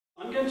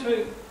I'm going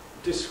to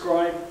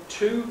describe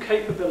two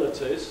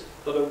capabilities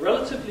that are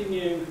relatively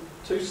new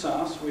to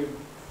SAS. We've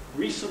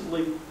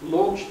recently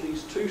launched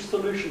these two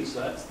solution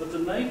sets that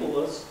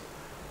enable us,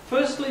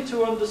 firstly,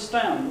 to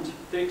understand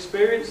the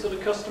experience that a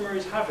customer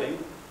is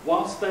having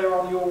whilst they're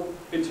on your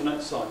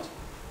internet site.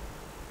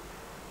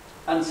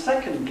 And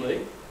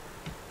secondly,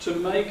 to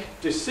make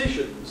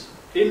decisions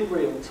in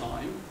real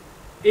time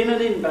in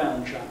an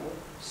inbound channel,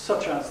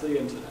 such as the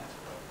internet.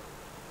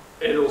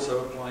 It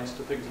also applies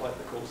to things like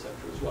the call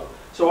center as well.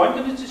 So I'm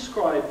going to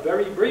describe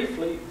very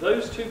briefly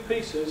those two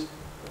pieces,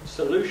 the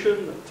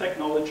solution, the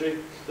technology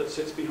that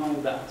sits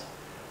behind that.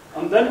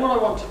 And then what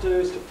I want to do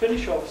is to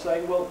finish off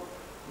saying, well,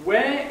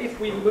 where,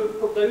 if we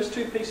put those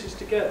two pieces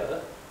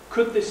together,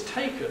 could this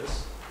take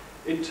us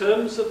in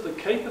terms of the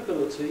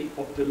capability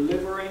of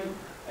delivering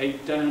a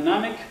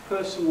dynamic,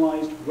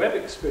 personalized web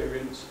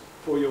experience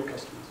for your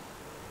customers?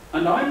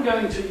 And I'm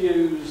going to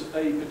use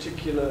a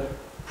particular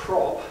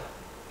prop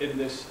in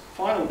this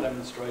final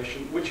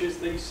demonstration, which is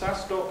the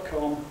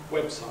SAS.com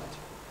website.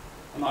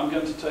 And I'm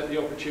going to take the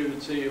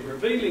opportunity of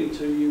revealing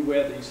to you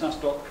where the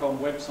SAS.com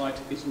website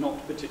is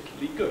not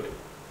particularly good.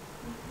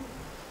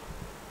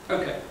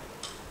 Okay,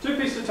 two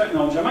pieces of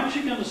technology. I'm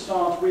actually going to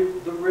start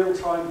with the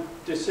real-time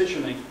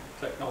decisioning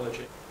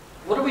technology.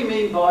 What do we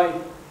mean by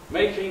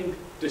making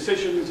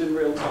decisions in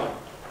real time?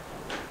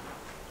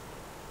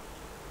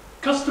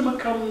 Customer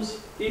comes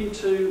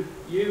into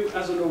you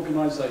as an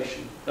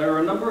organization. There are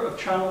a number of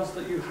channels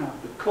that you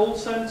have. The call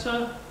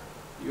center,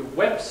 your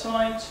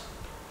website,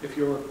 if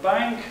you're a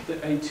bank, the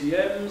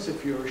ATMs,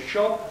 if you're a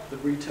shop, the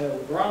retail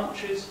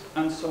branches,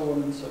 and so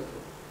on and so forth.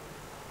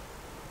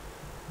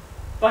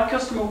 That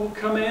customer will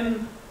come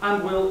in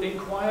and will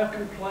inquire,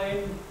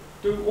 complain,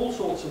 do all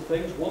sorts of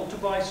things, want to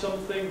buy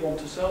something, want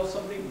to sell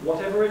something,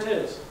 whatever it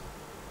is.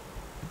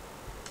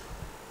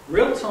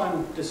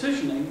 Real-time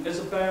decisioning is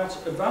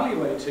about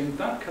evaluating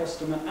that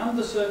customer and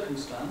the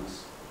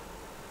circumstance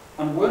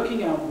and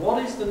working out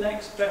what is the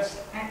next best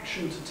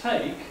action to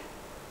take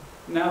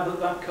now that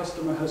that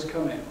customer has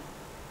come in.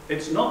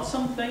 It's not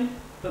something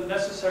that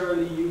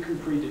necessarily you can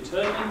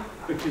predetermine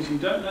because you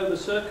don't know the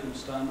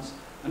circumstance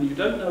and you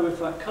don't know if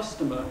that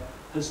customer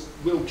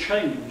will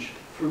change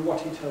through what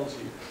he tells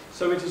you.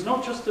 So it is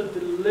not just a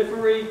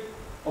delivery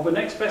of a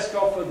next best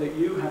offer that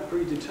you have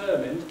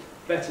predetermined.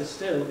 Better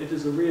still, it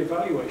is a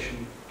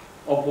re-evaluation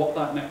of what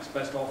that next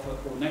best offer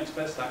or next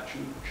best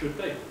action should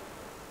be.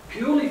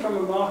 Purely from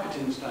a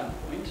marketing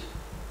standpoint,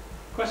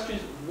 the question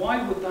is,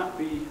 why would that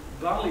be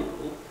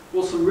valuable?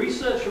 Well, some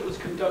research that was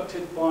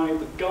conducted by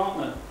the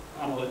Gartner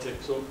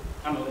Analytics or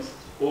Analysts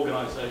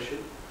organization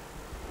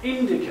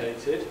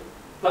indicated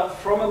that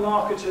from a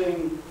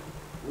marketing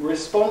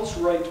response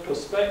rate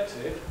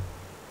perspective,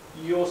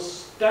 your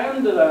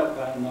standard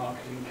outbound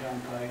marketing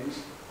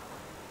campaigns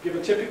give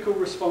a typical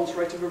response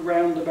rate of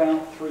around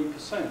about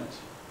 3%.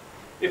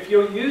 If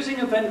you're using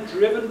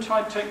event-driven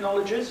type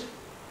technologies,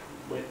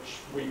 which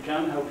we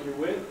can help you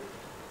with,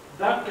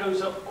 that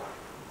goes up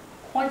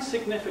quite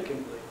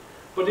significantly.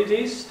 But it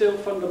is still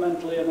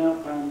fundamentally an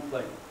outbound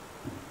thing.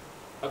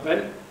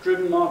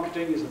 Event-driven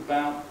marketing is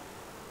about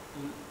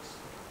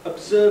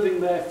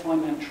observing their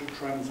financial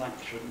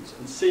transactions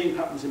and seeing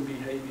patterns in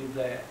behavior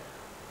there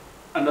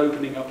and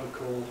opening up a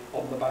call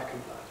on the back of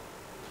that.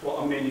 That's what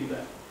I'm meaning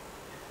there.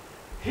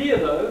 Here,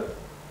 though,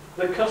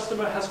 the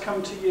customer has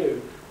come to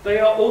you. They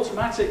are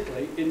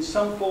automatically in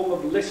some form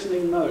of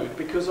listening mode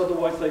because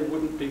otherwise they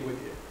wouldn't be with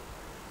you.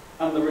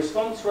 And the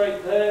response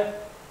rate there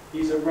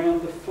is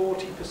around the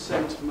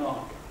 40%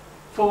 mark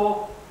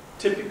for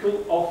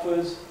typical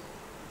offers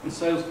and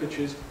sales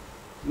pitches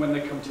when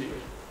they come to you.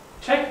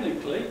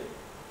 Technically,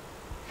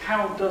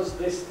 how does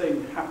this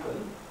thing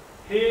happen?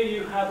 Here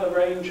you have a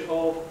range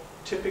of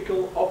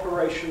typical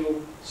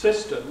operational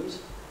systems.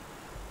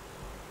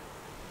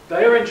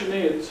 They are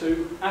engineered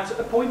to, at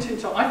a point in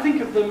time, I think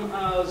of them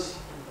as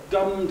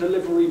dumb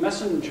delivery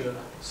messenger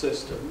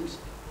systems,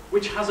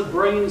 which has a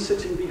brain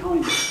sitting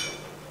behind it.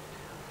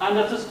 And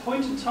at this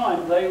point in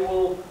time, they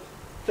will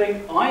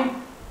think, I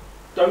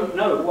don't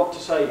know what to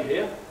say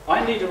here,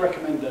 I need a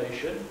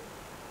recommendation,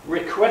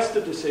 request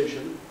a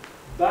decision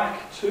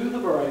back to the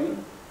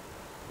brain,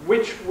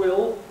 which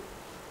will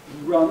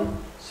run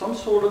some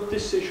sort of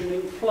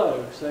decisioning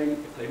flow, saying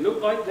if they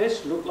look like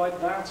this, look like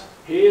that,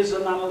 here's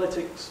an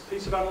analytics,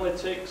 piece of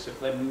analytics, if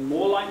they're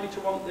more likely to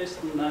want this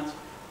than that,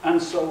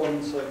 and so on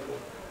and so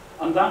forth.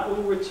 And that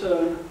will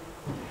return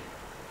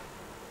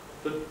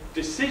the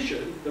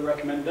decision, the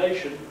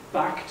recommendation,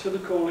 back to the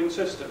calling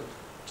system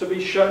to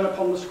be shown up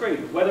on the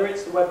screen, whether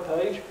it's the web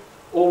page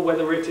or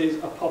whether it is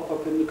a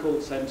pop-up in the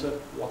call center,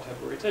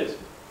 whatever it is.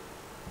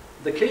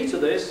 The key to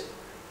this,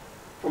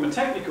 from a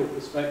technical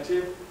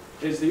perspective,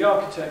 is the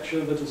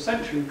architecture that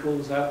essentially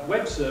calls out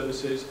web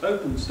services,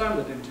 open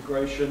standard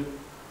integration.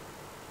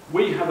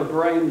 We have a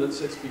brain that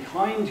sits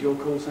behind your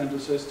call center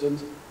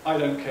systems. I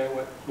don't care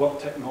what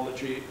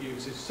technology it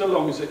uses, so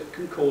long as it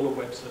can call a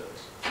web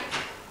service.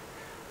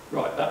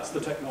 Right, that's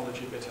the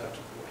technology bit out of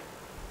the way.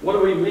 What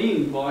do we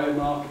mean by a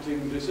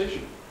marketing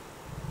decision?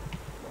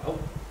 Well,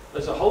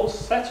 there's a whole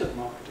set of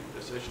marketing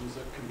decisions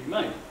that can be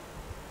made.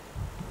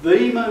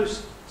 The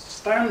most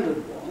standard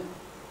one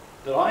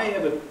that I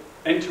ever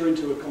enter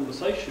into a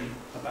conversation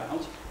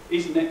about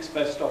is next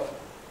best offer.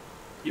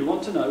 You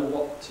want to know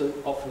what to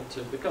offer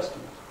to the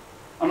customer.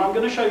 And I'm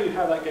going to show you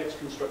how that gets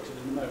constructed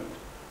in a moment.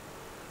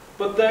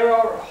 But there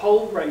are a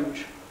whole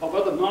range of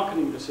other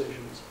marketing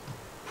decisions,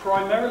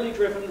 primarily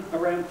driven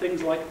around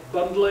things like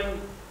bundling,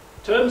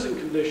 terms and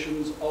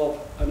conditions of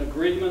an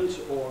agreement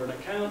or an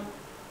account,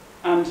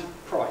 and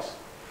price.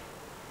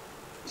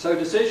 So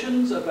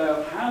decisions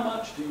about how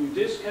much do you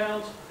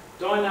discount,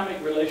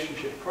 dynamic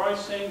relationship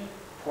pricing,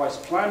 price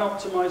plan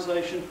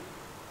optimization,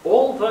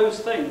 all those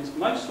things.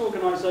 Most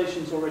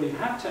organizations already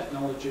have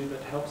technology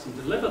that helps them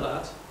deliver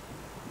that,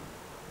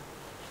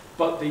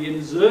 but the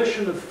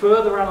insertion of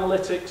further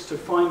analytics to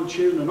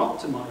fine-tune and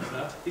optimize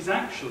that is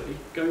actually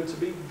going to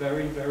be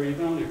very, very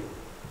valuable.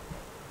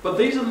 But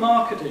these are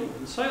marketing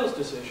and sales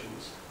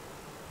decisions.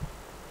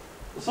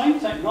 The same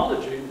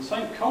technology and the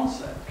same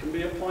concept can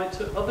be applied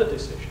to other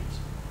decisions.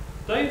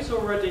 Dave's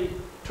already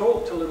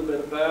talked a little bit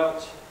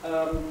about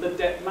the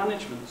debt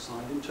management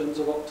side in terms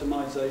of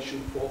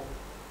optimization for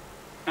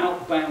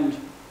outbound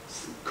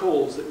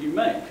calls that you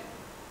make.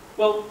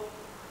 Well,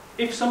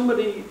 if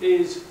somebody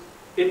is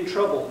in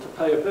trouble to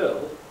pay a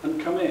bill and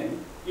come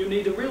in, you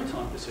need a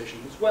real-time decision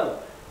as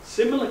well.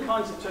 Similar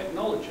kinds of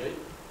technology,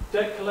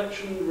 debt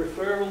collection,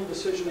 referral,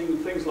 decisioning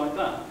and things like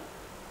that,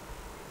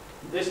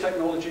 this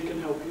technology can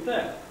help you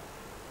there.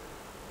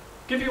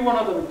 Give you one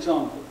other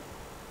example.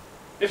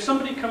 If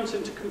somebody comes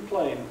in to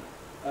complain,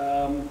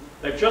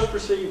 they've just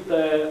received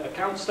their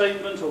account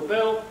statement or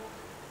bill,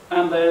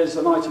 and there's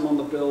an item on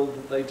the bill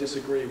that they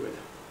disagree with.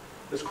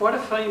 There's quite a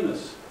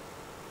famous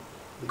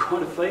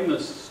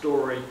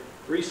story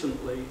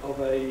recently of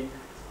a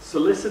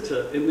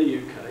solicitor in the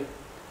UK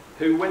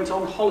who went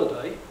on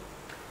holiday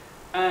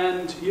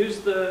and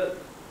used her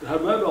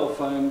mobile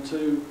phone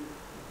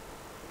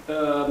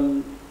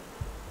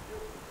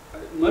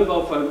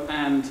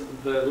and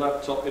the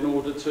laptop in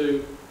order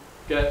to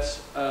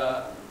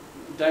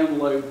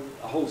download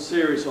a whole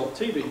series of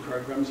TV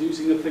programs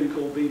using a thing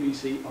called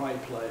BBC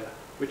iPlayer,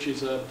 which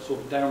is a sort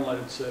of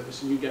download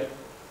service, and you get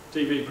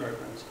TV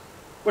programs.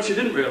 What she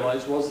didn't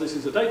realise was this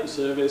is a data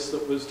service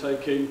that was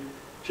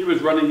she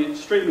was running it,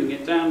 streaming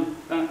it down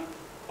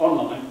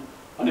online,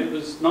 and it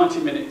was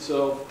 90 minutes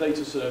of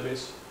data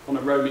service on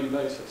a roaming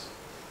basis.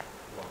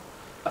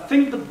 I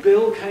think the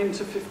bill came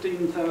to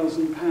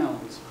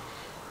 £15,000.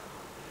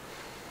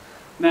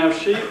 Now,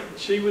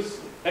 she was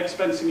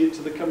expensing it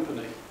to the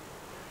company.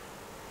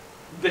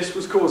 This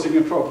was causing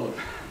a problem,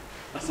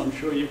 as I'm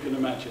sure you can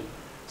imagine.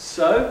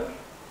 So,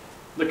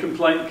 the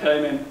complaint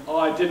came in, oh,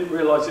 I didn't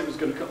realise it was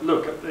going to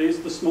look, here's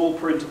the small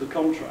print of the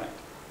contract,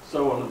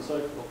 so on and so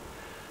forth.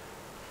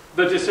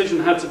 The decision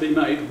had to be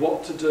made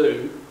what to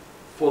do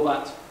for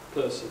that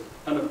person.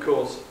 And of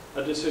course,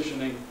 a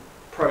decisioning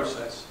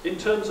process in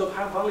terms of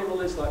how valuable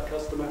is that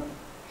customer,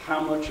 how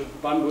much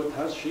of bandwidth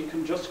has she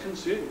just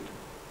consumed.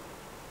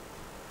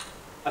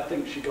 I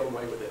think she got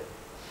away with it.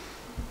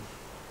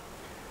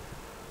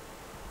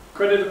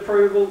 Credit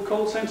approval,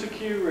 call centre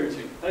queue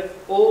routing. There's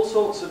all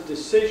sorts of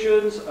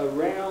decisions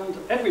around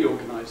every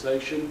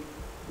organisation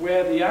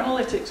where the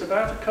analytics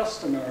about a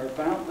customer,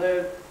 about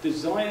their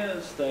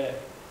desires, their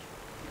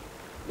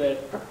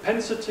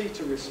propensity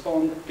to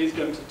respond is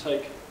going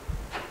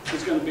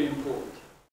to be important.